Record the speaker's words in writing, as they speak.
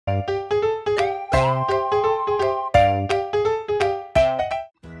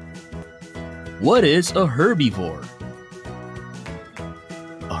What is a herbivore?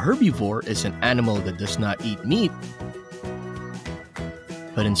 A herbivore is an animal that does not eat meat,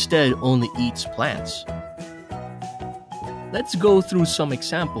 but instead only eats plants. Let's go through some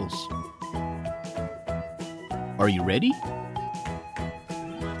examples. Are you ready?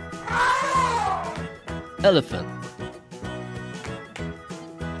 Elephant.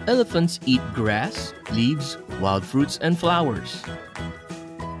 Elephants eat grass, leaves, wild fruits, and flowers.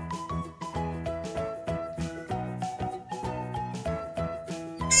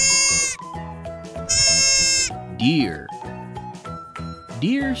 Deer.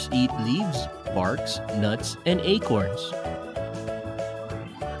 Deers eat leaves, barks, nuts, and acorns.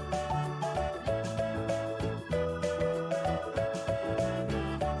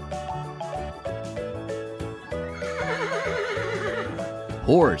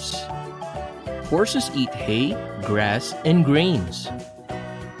 Horse. Horses eat hay, grass, and grains.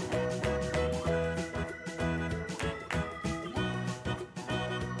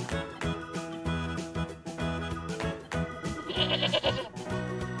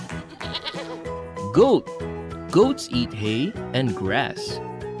 Goat. Goats eat hay and grass.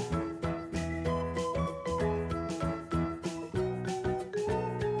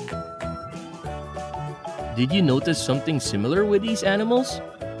 Did you notice something similar with these animals?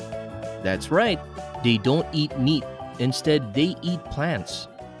 That's right, they don't eat meat. Instead, they eat plants.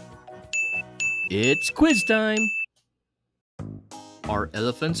 It's quiz time! Are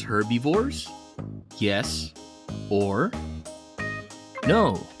elephants herbivores? Yes or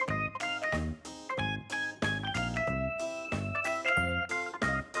no?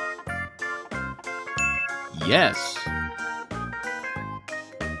 Yes.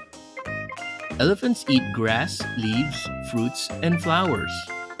 Elephants eat grass, leaves, fruits, and flowers.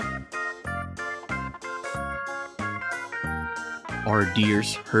 Are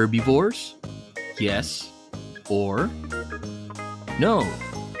deers herbivores? Yes or no?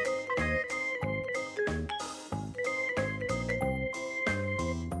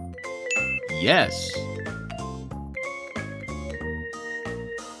 Yes.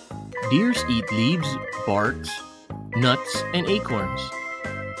 Deers eat leaves, barks, nuts, and acorns.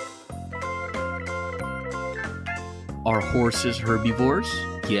 Are horses herbivores?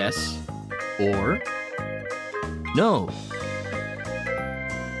 Yes or no?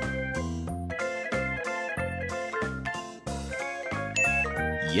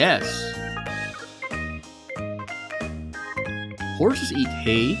 Yes. Horses eat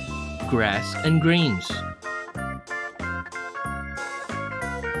hay, grass, and grains.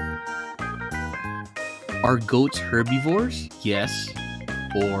 Are goats herbivores? Yes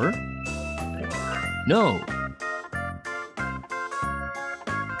or no?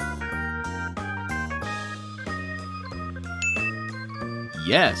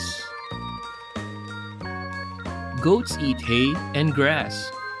 Yes. Goats eat hay and grass.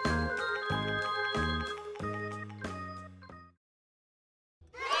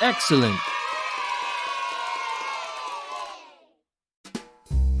 Excellent!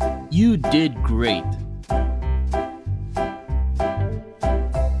 You did great!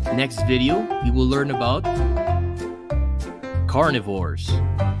 Next video, we will learn about carnivores.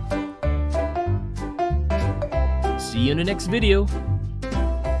 See you in the next video!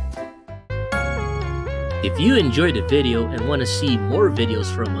 If you enjoyed the video and want to see more videos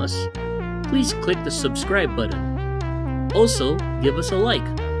from us, please click the subscribe button. Also, give us a like.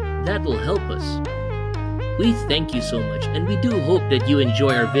 That will help us. We thank you so much and we do hope that you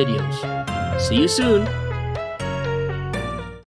enjoy our videos. See you soon!